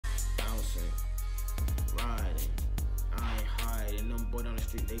saying? Riding, I ain't hiding. Them boy down the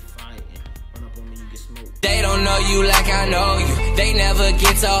street, they fighting. Run up on me, you get smoked. They don't know you like I know you. They never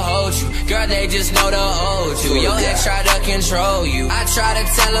get to hold you. Girl, they just know to hold you. Your ex try to control you. I try to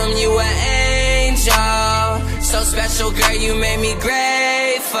tell them you an angel. So special, girl, you made me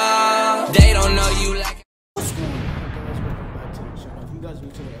grateful. They don't know you like. What's going on, guys? Welcome back to the channel. If you guys are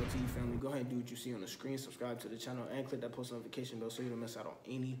new to the LTE family, go ahead and do what you see on the screen. Subscribe to the channel and click that post notification bell so you don't miss out on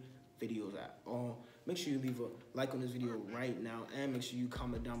any videos at all. Make sure you leave a like on this video right now, and make sure you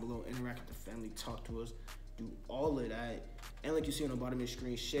comment down below, interact with the family, talk to us, do all of that. And like you see on the bottom of the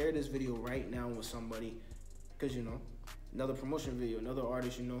screen, share this video right now with somebody, because you know, another promotion video, another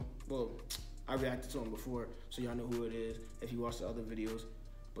artist, you know, well, I reacted to him before, so y'all know who it is if you watch the other videos.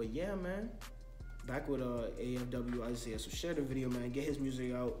 But yeah, man, back with AFW Isaiah. So share the video, man, get his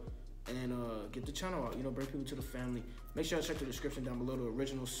music out, and get the channel out, you know, bring people to the family. Make sure I check the description down below. The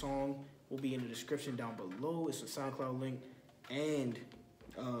original song will be in the description down below. It's a SoundCloud link, and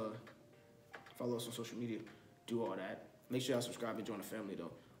follow us on social media. Do all that. Make sure y'all subscribe and join the family,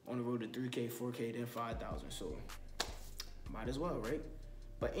 though. On the road to 3K, 4K, then 5,000, so might as well, right?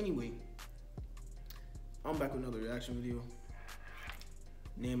 But anyway, I'm back with another reaction video.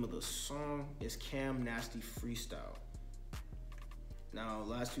 Name of the song is KNF Freestyle. Now,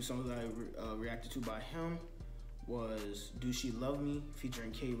 last two songs that I reacted to by him was Do She Love Me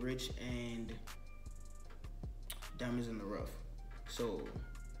featuring K Rich and Diamonds in the Rough. So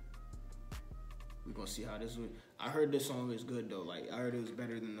we're gonna see how this would. I heard this song is good though. Like, I heard it was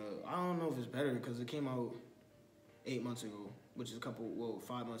better than the, I don't know if it's better because it came out 8 months ago, which is 5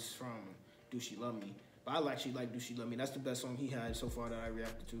 months from Do She Love Me. But I actually like Do She Love Me. That's the best song he had so far that I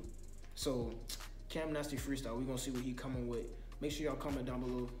reacted to. So KNF Freestyle, we're gonna see what he coming with. Make sure y'all comment down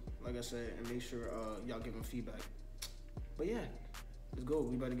below, like I said, and make sure y'all give him feedback. But yeah, let's go.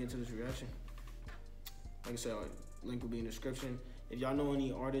 We about to get into this reaction. Like I said, link will be in the description. If y'all know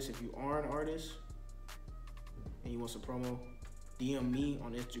any artists, if you are an artist and you want some promo, DM me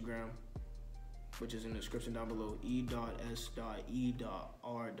on Instagram, which is in the description down below, e.s.e.r.y.t.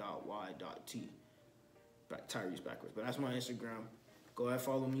 Tyrese backwards, but that's my Instagram. Go ahead,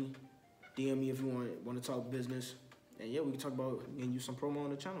 follow me. DM me if you want to talk business. And yeah, we can talk about getting you some promo on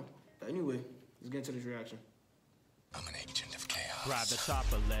the channel. But anyway, let's get into this reaction. I'm an agent of chaos. Grab the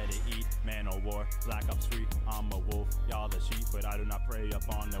chopper, let it eat. Man or war, Black Ops 3. I'm a wolf, y'all the sheep, but I do not prey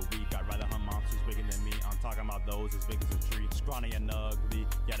upon the weak. I'd rather hunt monsters bigger than me. I'm talking about those as big as a tree. Scrawny and ugly,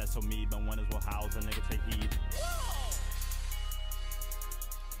 yeah, that's so me. But winners will house, a nigga take heed.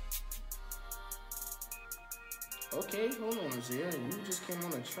 Okay, hold on, Isaiah. You just came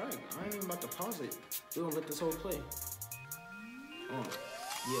on the track. I ain't even about to pause it. We're gonna let this whole play. Yeah.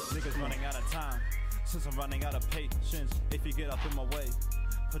 Niggas running out of time, since I'm running out of patience. If you get up in my way,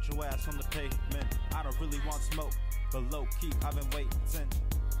 put your ass on the pavement. I don't really want smoke, but low key, I've been waiting.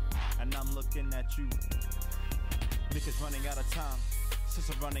 And I'm looking at you. Niggas running out of time, since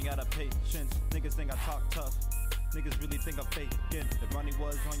I'm running out of patience. Niggas think I talk tough, niggas really think I'm faking. If money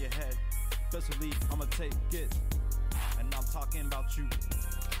was on your head, best believe I'ma take it. And I'm talking about you.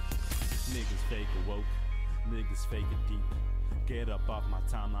 Niggas fake it woke, niggas fake it deep. Get up off my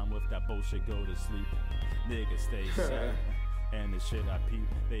timeline with that bullshit, go to sleep. Niggas stay sad, and the shit I peep.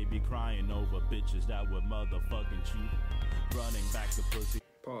 They be crying over bitches that were motherfucking cheap. Running back to pussy.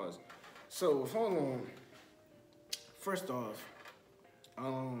 Pause. So, hold on. First off,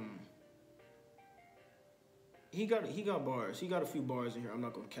 he got bars. He got a few bars in here. I'm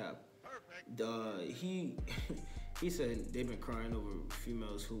not gonna cap. He said they've been crying over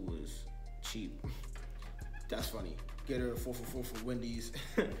females who was cheap. That's funny. Get her a 4 for 4 for Wendy's.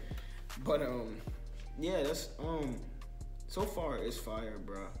 But yeah, that's so far it's fire,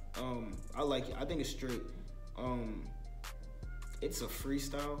 bro. I like it. I think it's straight. It's a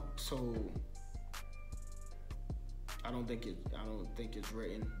freestyle, so I don't think it's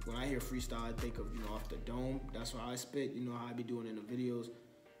written. When I hear freestyle, I think of, you know, off the dome. That's why I spit, you know, how I be doing in the videos.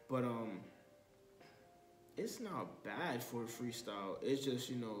 But it's not bad for a freestyle. It's just,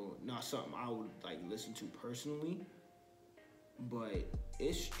 you know, not something I would like listen to personally. But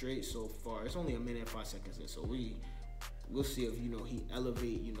it's straight so far. It's only 1 minute and 5 seconds in, so we'll see if, you know, he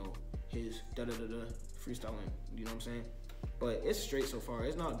elevate, you know, his freestyling. You know what I'm saying? But it's straight so far.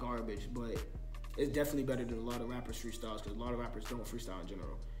 It's not garbage, but it's definitely better than a lot of rappers freestyles, because a lot of rappers don't freestyle in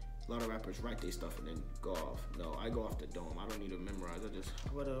general. A lot of rappers write their stuff and then go off. No, I go off the dome. I don't need to memorize. I just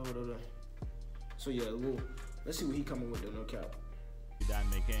whatever. So yeah, let's see what he coming with though, no cap. That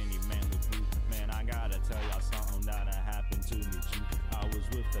make any man look blue. Man, I gotta tell y'all something that happened to me, G. I was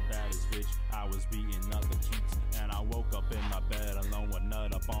with the baddest bitch, I was beating other cheeks. And I woke up in my bed alone with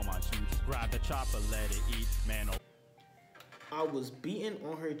nut up on my sheets. chopper, let it eat, man. I was beating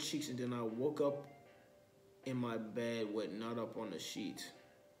on her cheeks and then I woke up in my bed with nut up on the sheets.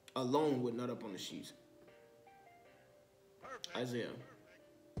 Alone with nut up on the sheets. Isaiah.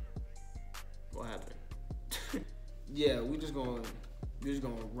 What happened? Yeah, we're just gonna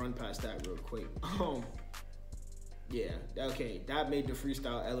run past that real quick. Yeah, okay, that made the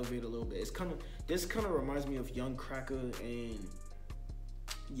freestyle elevate a little bit. This kind of reminds me of Young Cracker and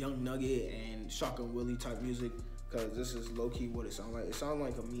Young Nugget and Shotgun Willie type music, because this is low-key what it sounds like. It sounds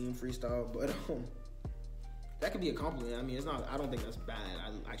like a meme freestyle, but that could be a compliment. I mean, it's not. I don't think that's bad.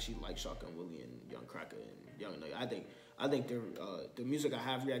 I actually like Shotgun Willie and Young Cracker and Young Nugget. I think they're the music I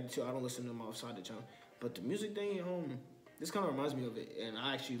have reacted to. I don't listen to them outside the channel, but the music thing, this kind of reminds me of it, and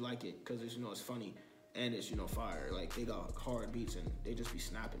I actually like it because it's it's funny and it's fire. Like they got hard beats and they just be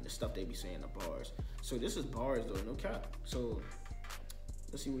snapping the stuff they be saying the bars. So this is bars though, no cap. So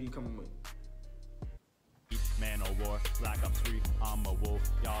let's see what you coming with. Man or war, Black Ops 3, I'm a wolf.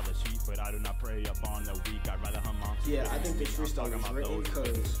 Y'all the sheep, but I do not prey upon the weak. I'd rather hum on. Yeah, I think the freestyle is written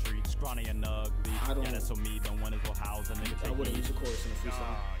because scrawny and ugly. Yeah, that's so me. Don't want to go house a nigga. I wouldn't use a chorus in the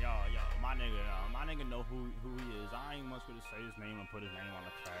freestyle. Yo, my nigga know who he is. I ain't much gonna say his name and put his name on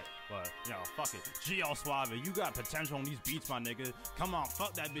the track, but fuck it. G.O. Suave, you got potential on these beats, my nigga. Come on,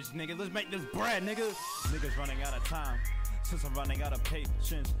 fuck that bitch, nigga. Let's make this bread, nigga. Niggas running out of time, since I'm running out of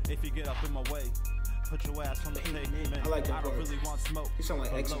patience. If you get up in my way, put your ass on the pavement. I like that I don't really want smoke. You sound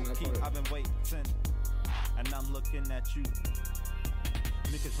like X on that part. I've been waiting, and I'm looking at you.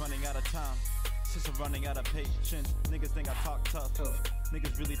 Niggas running out of time, since I'm running out of patience. Niggas think I talk tough.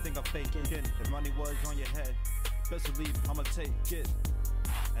 Niggas really think I'm faking. If money was on your head, best believe I'ma take it.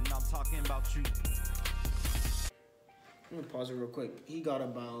 And I'm talking about you. Let me pause it real quick. He got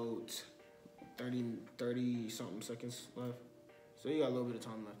about 30 something seconds left, so he got a little bit of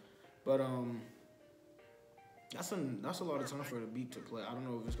time left. But that's a lot of time for the beat to play. I don't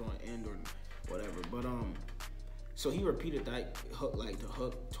know if it's gonna end or whatever. But so he repeated that hook, like the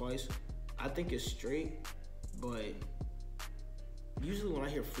hook, twice. I think it's straight, but usually when I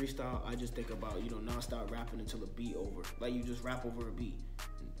hear freestyle, I just think about non-stop rapping until the beat over. Like you just rap over a beat.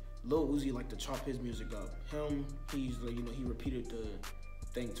 Lil Uzi like to chop his music up. He's like he repeated the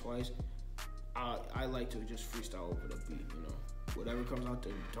thing twice. I like to just freestyle over the beat. Whatever comes out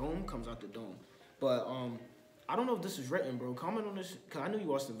the dome comes out the dome. But I don't know if this is written, bro. Comment on this, cause I know you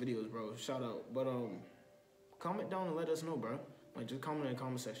watched the videos, bro. Shout out. But comment down and let us know, bro. Like just comment in the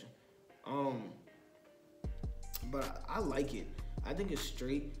comment section. But I like it. I think it's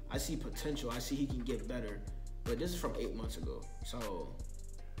straight. I see potential. I see he can get better. But this is from 8 months ago. So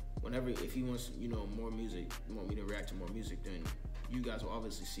if he wants, more music, want me to react to more music, then you guys will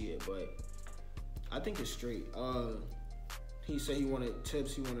obviously see it. But I think it's straight. He said he wanted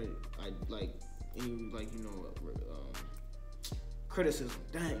tips. He wanted criticism.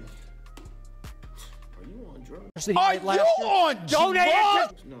 Dang. Are you on drugs? Are you on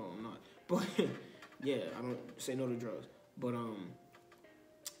drugs? No, I'm not. But yeah, I don't say no to drugs. But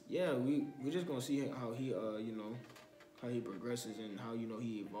yeah, we're just gonna see how he how he progresses and how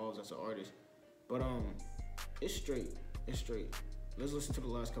he evolves as an artist. But it's straight. It's straight. Let's listen to the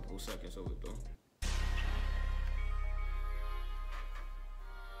last couple of seconds of it though.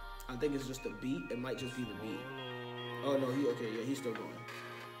 I think it's just the beat. It might just be the beat. Oh no, he's still going.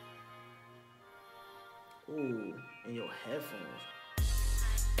 Ooh, in your headphones.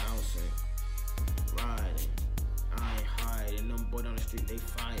 Bouncing. Riding. I ain't hiding. Them boy down the street, they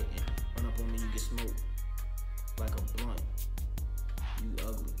fighting. Run up on me, you get smoked. Like a blunt. You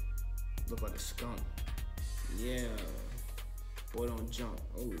ugly. Look like a skunk. Yeah. Boy don't jump.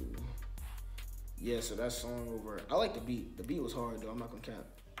 Oh. Yeah, so that song over. I like the beat. The beat was hard though, I'm not gonna cap.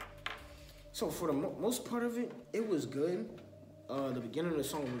 So for the most part of it, it was good. The beginning of the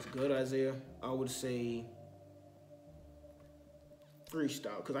song was good, Isaiah. I would say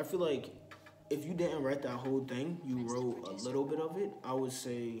freestyle, because I feel like if you didn't write that whole thing, you wrote a little bit of it, I would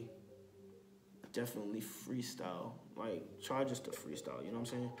say definitely freestyle. Like, try just to freestyle, you know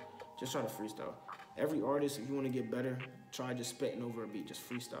what I'm saying? Just try to freestyle. Every artist, if you want to get better, try just spitting over a beat, just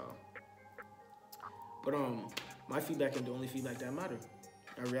freestyle. But my feedback ain't the only feedback that matter.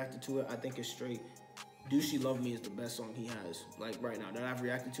 I reacted to it. I think it's straight. Do She Love Me is the best song he has. Like right now that I've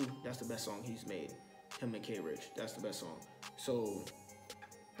reacted to, that's the best song he's made. Him and K-Rich, that's the best song. So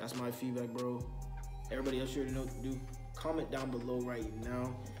that's my feedback, bro. Everybody else, you already know what to do. Comment down below right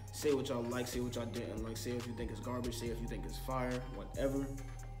now. Say what y'all like, say what y'all didn't like. Say if you think it's garbage, say if you think it's fire, whatever.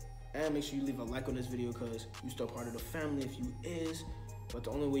 And make sure you leave a like on this video because you still part of the family if you is. But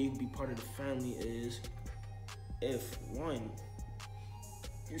the only way you can be part of the family is if, one,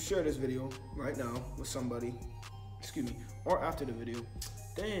 you share this video right now with somebody, or after the video,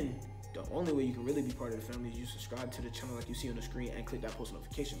 then the only way you can really be part of the family is you subscribe to the channel like you see on the screen and click that post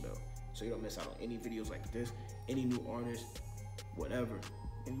notification bell so you don't miss out on any videos like this, any new artists, whatever,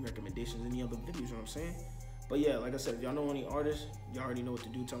 any recommendations, any other videos, you know what I'm saying? But yeah, like I said, if y'all know any artists, y'all already know what to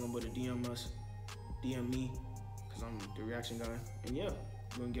do. Tell them what to DM us, DM me, because I'm the reaction guy. And yeah,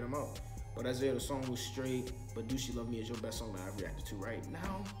 we're gonna get them out. But Isaiah, the song was straight, but Do She Love Me is your best song that I've reacted to right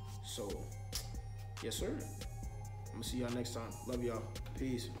now. So, yes sir. I'm gonna see y'all next time. Love y'all.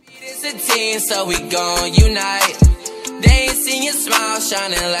 Peace. It's a team, so we gon' unite. They ain't seen your smile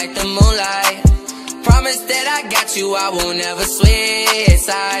shining like the moonlight. Promise that I got you, I won't ever switch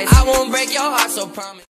sides. I won't break your heart, so promise.